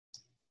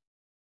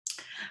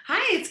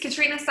Hi, it's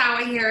Katrina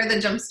Sawa here, the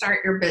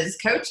Jumpstart Your Biz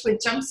Coach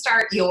with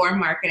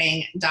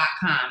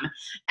jumpstartyourmarketing.com.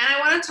 And I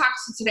want to talk to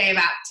you today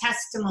about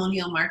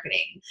testimonial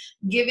marketing,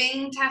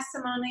 giving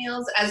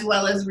testimonials as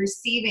well as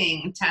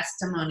receiving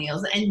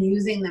testimonials and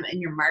using them in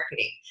your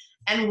marketing,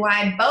 and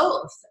why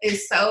both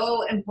is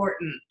so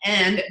important,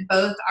 and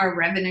both are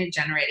revenue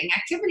generating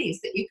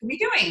activities that you can be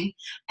doing,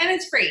 and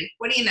it's free.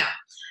 What do you know?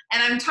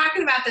 And I'm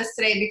talking about this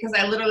today because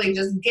I literally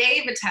just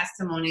gave a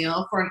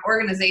testimonial for an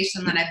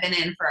organization that I've been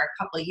in for a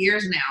couple of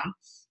years now.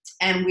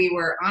 And we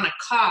were on a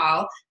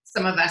call,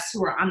 some of us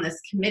who were on this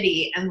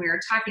committee, and we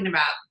were talking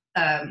about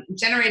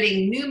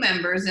generating new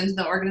members into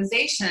the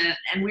organization.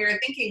 And we were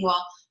thinking,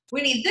 well,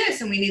 we need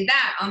this and we need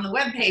that on the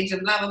webpage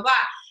and blah, blah, blah.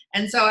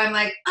 And so I'm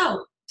like,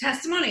 oh,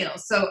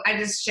 testimonials. So I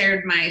just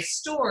shared my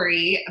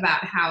story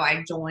about how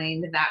I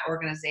joined that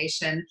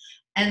organization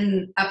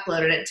and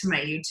uploaded it to my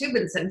YouTube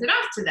and sent it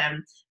off to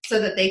them so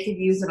that they could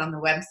use it on the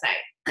website.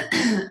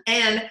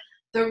 And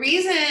the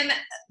reason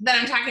that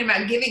I'm talking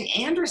about giving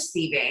and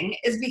receiving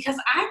is because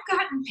I've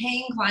gotten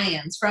paying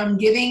clients from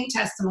giving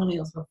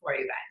testimonials before,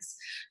 you guys.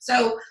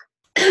 So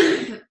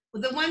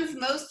the ones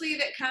mostly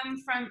that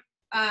come from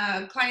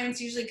clients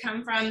usually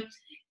come from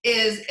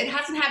is, it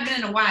hasn't happened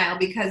in a while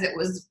because it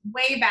was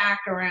way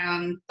back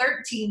around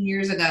 13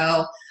 years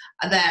ago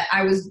that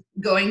I was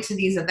going to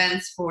these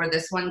events for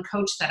this one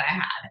coach that I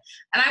had.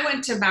 And I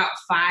went to about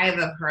 5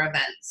 of her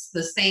events,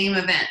 the same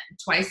event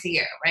twice a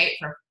year, right?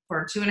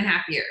 For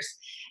 2.5 years.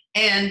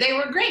 And they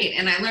were great.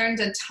 And I learned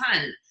a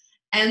ton.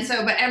 And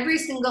so, but every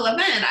single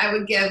event I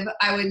would give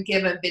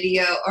a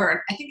video,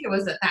 or I think it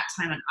was at that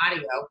time an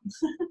audio.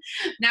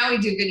 Now we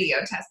do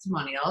video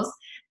testimonials.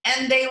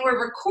 And they were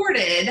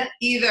recorded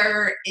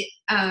either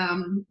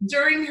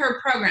during her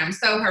program.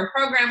 So her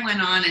program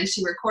went on and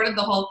she recorded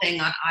the whole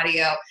thing on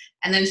audio,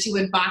 and then she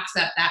would box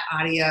up that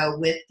audio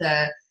with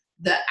the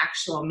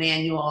actual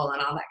manual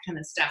and all that kind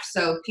of stuff.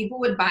 So people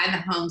would buy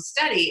the home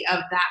study of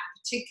that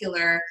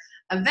particular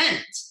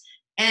event.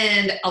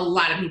 And a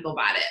lot of people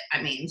bought it.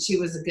 I mean, she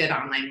was a good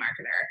online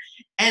marketer.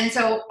 And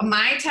so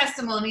my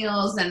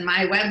testimonials and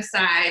my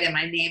website and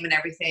my name and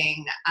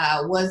everything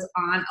was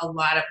on a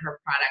lot of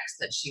her products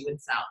that she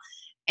would sell.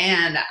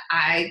 And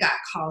I got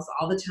calls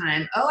all the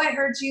time. Oh, I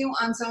heard you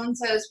on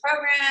so-and-so's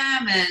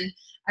program, and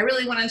I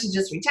really wanted to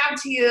just reach out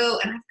to you.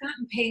 And I've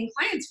gotten paying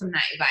clients from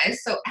that, you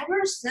guys. So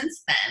ever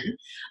since then,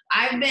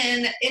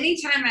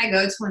 anytime I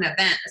go to an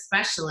event,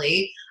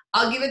 especially,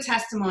 I'll give a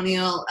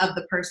testimonial of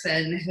the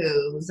person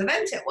whose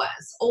event it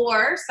was.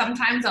 Or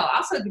sometimes I'll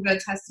also give a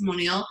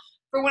testimonial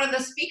for one of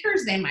the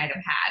speakers they might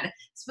have had,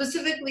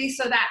 specifically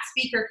so that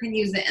speaker can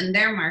use it in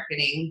their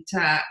marketing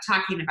to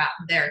talking about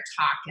their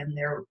talk and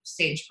their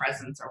stage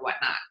presence or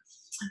whatnot.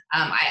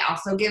 I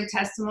also give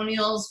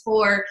testimonials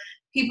for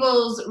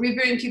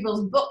reviewing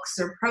people's books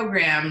or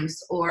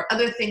programs or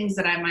other things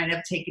that I might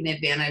have taken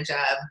advantage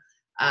of.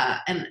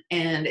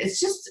 And it's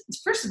just,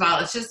 first of all,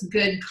 it's just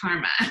good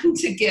karma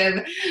to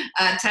give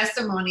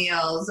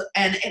testimonials,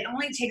 and it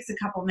only takes a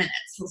couple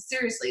minutes. So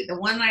seriously, the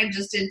one I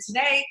just did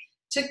today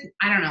took,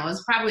 I don't know, it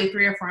was probably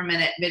 3 or 4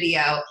 minute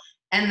video,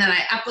 and then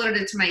I uploaded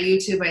it to my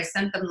YouTube. I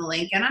sent them the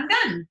link, and I'm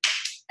done.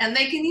 And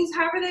they can use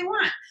however they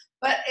want.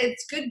 But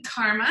it's good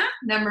karma,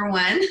 number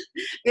one.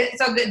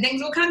 So good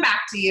things will come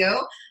back to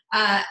you.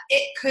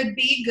 It could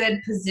be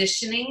good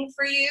positioning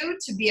for you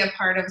to be a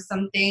part of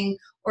something,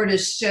 or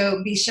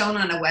to be shown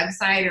on a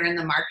website or in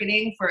the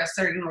marketing for a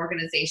certain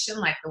organization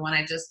like the one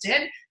I just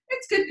did.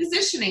 It's good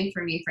positioning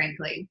for me,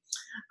 frankly.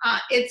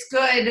 It's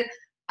good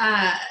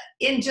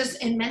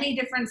in many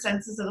different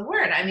senses of the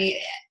word. I mean,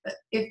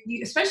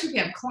 especially if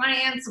you have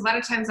clients, a lot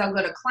of times I'll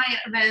go to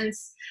client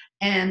events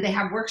and they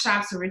have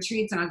workshops or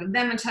retreats, and I'll give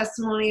them a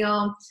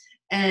testimonial,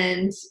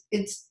 and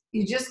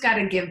you just got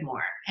to give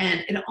more.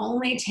 And it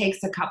only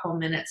takes a couple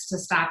minutes to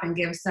stop and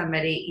give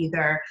somebody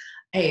either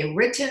a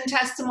written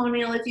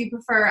testimonial if you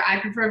prefer. I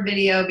prefer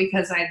video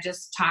because I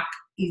just talk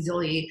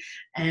easily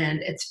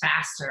and it's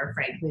faster,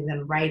 frankly,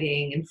 than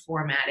writing and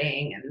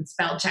formatting and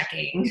spell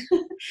checking.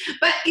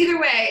 But either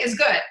way is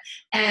good.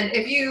 And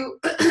if you,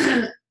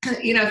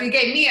 if you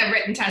gave me a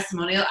written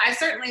testimonial, I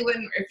certainly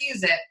wouldn't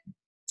refuse it.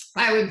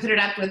 I would put it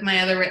up with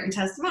my other written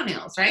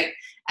testimonials, right?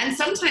 And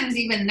sometimes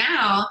even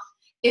now,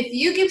 if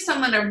you give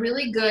someone a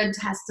really good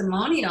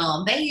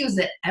testimonial, they use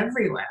it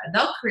everywhere.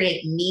 They'll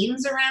create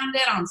memes around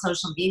it on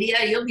social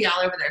media. You'll be all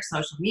over their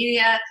social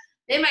media.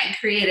 They might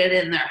create it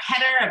in their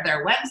header of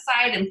their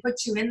website and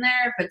put you in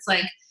there. If it's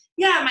like,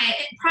 yeah, my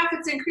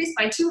profits increased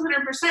by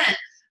 200%.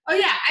 Oh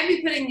yeah, I'd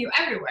be putting you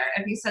everywhere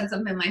if you said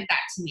something like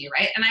that to me,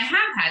 right? And I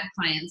have had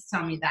clients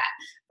tell me that,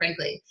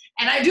 frankly.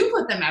 And I do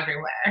put them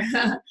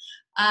everywhere.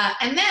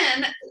 And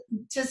then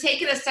to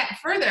take it a step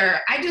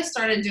further, I just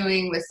started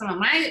doing with some of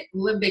my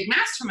big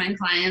mastermind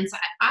clients,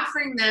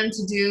 offering them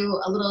to do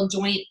a little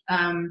joint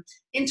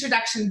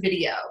introduction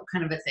video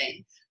kind of a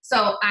thing.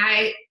 So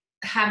I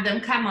have them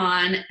come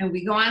on and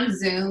we go on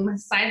Zoom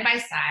side by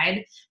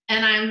side,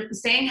 and I'm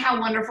saying how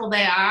wonderful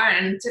they are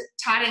and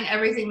touting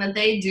everything that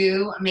they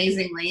do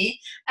amazingly.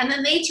 And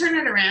then they turn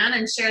it around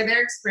and share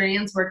their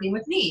experience working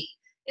with me.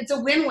 it's a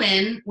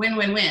win-win,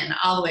 win-win-win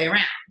all the way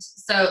around.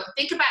 So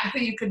think about who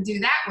you could do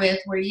that with,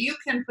 where you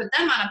can put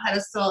them on a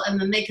pedestal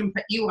and then they can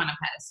put you on a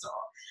pedestal.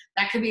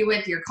 That could be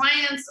with your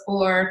clients,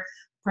 or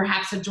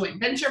perhaps a joint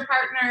venture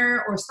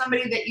partner, or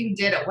somebody that you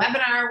did a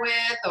webinar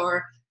with,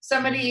 or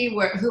somebody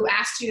who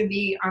asked you to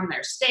be on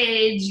their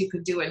stage. You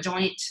could do a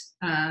joint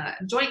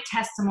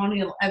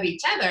testimonial of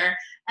each other,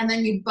 and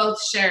then you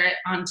both share it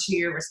onto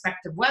your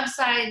respective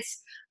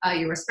websites,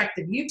 your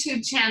respective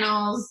YouTube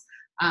channels,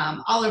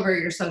 all over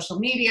your social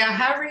media,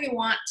 however you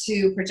want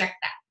to project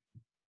that.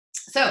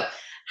 So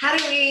how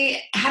do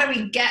we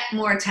get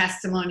more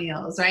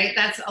testimonials, right?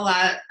 That's a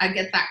lot. I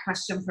get that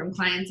question from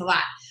clients a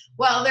lot.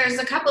 Well, there's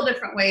a couple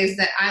different ways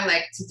that I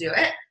like to do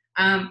it.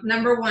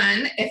 Number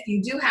one, if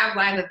you do have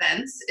live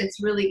events,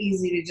 it's really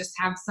easy to just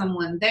have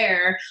someone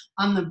there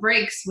on the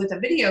breaks with a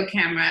video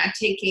camera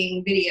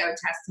taking video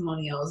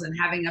testimonials and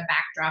having a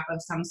backdrop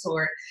of some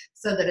sort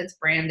so that it's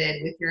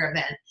branded with your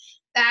event.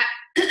 That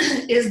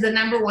is the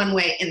number one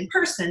way in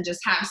person. Just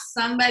have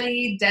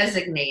somebody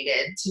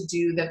designated to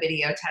do the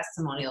video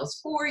testimonials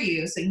for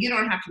you, so you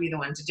don't have to be the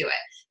one to do it,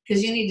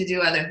 because you need to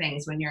do other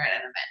things when you're at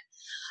an event.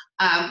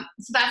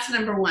 So that's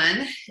number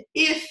one.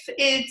 If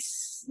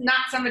it's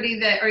not somebody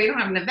that, or you don't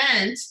have an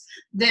event,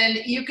 then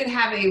you could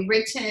have a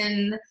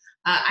written,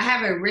 I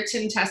have a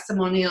written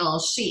testimonial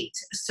sheet.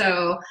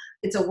 So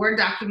it's a Word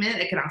document.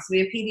 It can also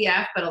be a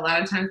PDF, but a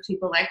lot of times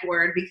people like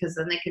Word because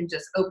then they can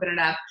just open it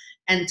up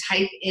and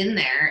type in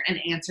there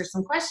and answer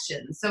some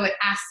questions. So it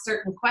asks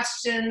certain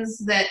questions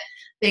that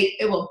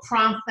it will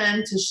prompt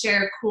them to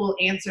share cool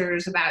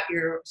answers about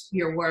your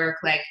work,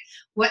 like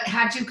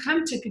how'd you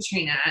come to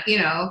Katrina,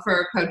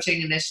 for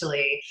coaching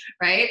initially,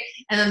 right?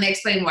 And then they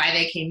explain why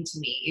they came to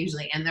me,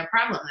 usually, and the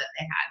problem that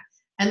they had.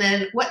 And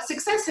then what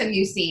success have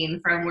you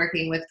seen from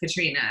working with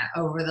Katrina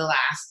over the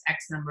last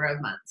X number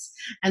of months?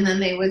 And then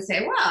they would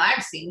say, well,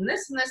 I've seen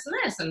this and this and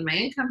this, and my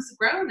income's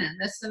grown and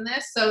this and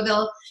this. So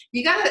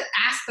you got to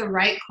ask the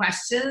right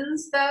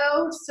questions,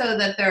 though, so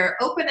that they're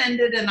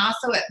open-ended, and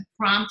also it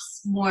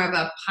prompts more of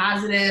a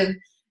positive,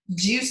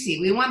 juicy.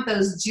 We want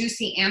those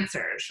juicy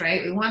answers,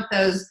 right? We want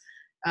those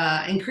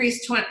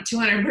increased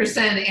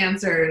 200%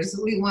 answers.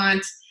 We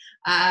want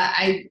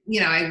I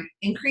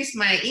increased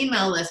my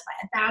email list by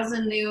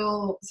 1,000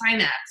 new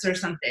signups or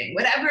something,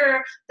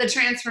 whatever the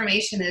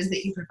transformation is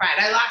that you provide.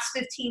 I lost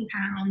 15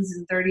 pounds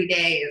in 30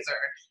 days, or,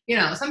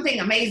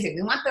 something amazing.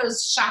 We want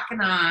those shock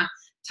and awe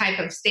type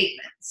of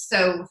statements.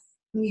 So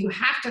you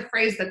have to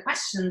phrase the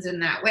questions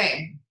in that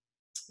way.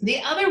 The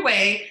other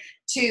way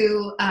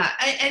to,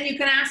 and you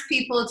can ask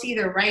people to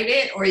either write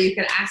it, or you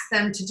could ask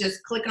them to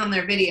just click on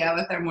their video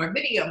if they're more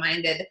video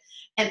minded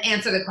and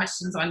answer the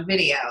questions on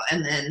video.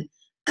 And then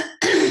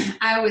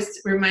I always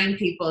remind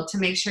people to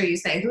make sure you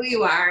say who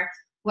you are,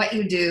 what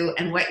you do,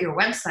 and what your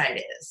website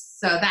is.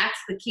 So that's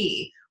the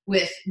key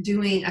with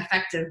doing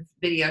effective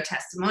video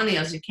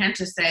testimonials. You can't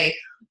just say,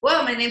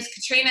 well, my name's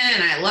Katrina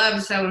and I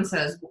love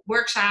so-and-so's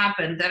workshop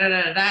and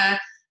da-da-da-da-da.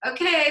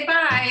 Okay,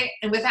 bye.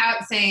 And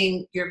without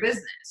saying your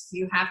business,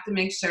 you have to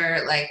make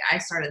sure, like I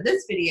started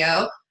this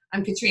video,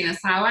 I'm Katrina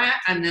Sawa.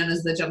 I'm known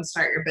as the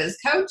Jumpstart Your Biz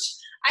Coach.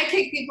 I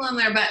kick people in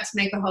their butt to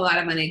make a whole lot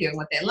of money doing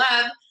what they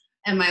love.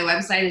 And my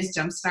website is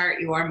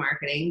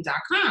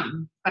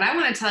jumpstartyourmarketing.com. But I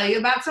want to tell you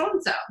about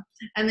so-and-so.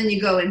 And then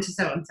you go into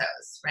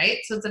so-and-so's, right?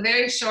 So it's a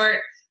very short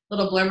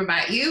little blurb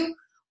about you.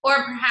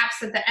 Or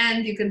perhaps at the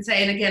end, you can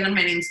say, and again,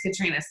 my name's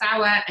Katrina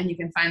Sawa, and you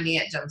can find me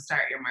at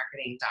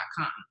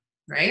jumpstartyourmarketing.com,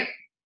 right?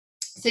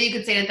 So you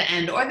could say it at the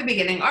end or the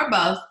beginning or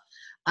both.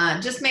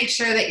 Just make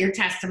sure that your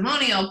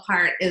testimonial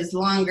part is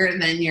longer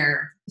than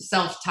your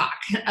self-talk.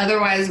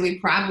 Otherwise, we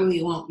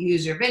probably won't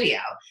use your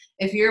video.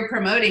 If you're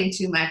promoting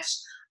too much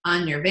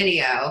on your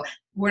video,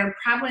 we're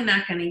probably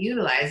not going to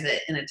utilize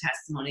it in a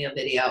testimonial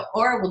video,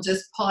 or we'll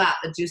just pull out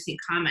the juicy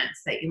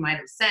comments that you might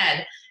have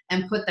said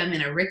and put them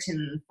in a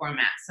written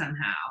format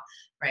somehow,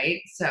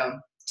 right? So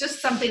just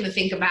something to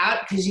think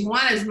about, because you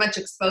want as much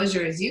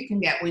exposure as you can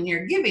get when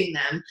you're giving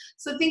them.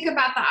 So think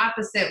about the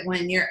opposite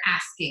when you're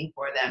asking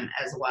for them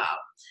as well.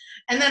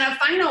 And then a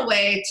final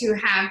way to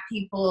have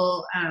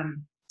people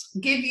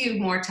give you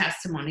more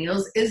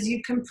testimonials is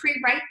you can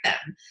pre-write them.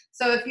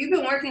 So if you've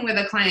been working with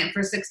a client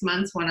for 6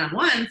 months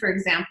one-on-one, for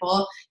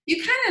example, you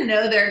kind of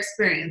know their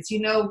experience.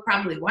 You know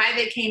probably why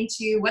they came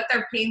to you, what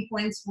their pain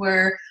points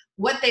were,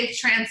 what they've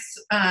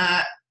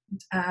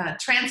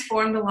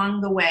transformed along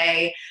the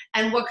way,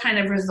 and what kind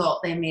of result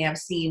they may have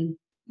seen.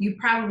 You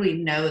probably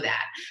know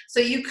that.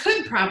 So you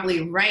could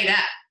probably write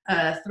up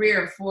a 3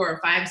 or 4 or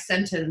 5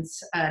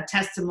 sentence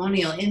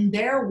testimonial in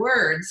their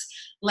words,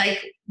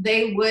 like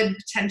they would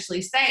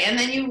potentially say, and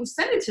then you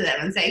send it to them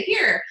and say,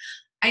 here,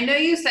 I know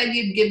you said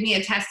you'd give me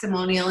a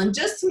testimonial, and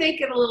just to make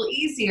it a little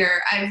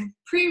easier, I've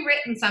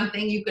pre-written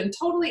something you can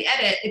totally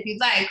edit if you'd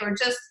like, or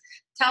just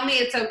tell me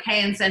it's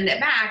okay and send it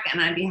back,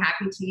 and I'd be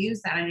happy to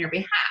use that on your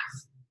behalf.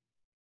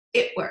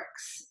 It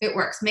works. It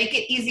works. Make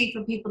it easy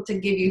for people to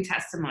give you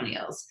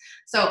testimonials.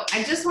 So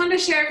I just wanted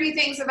to share a few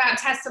things about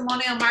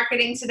testimonial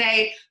marketing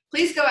today.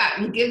 Please go out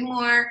and give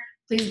more.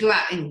 please go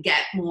out and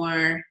get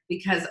more,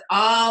 because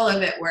all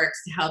of it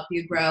works to help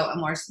you grow a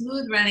more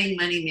smooth running,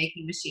 money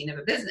making machine of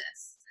a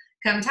business.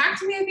 Come talk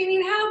to me if you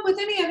need help with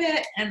any of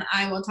it, and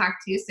I will talk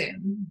to you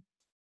soon.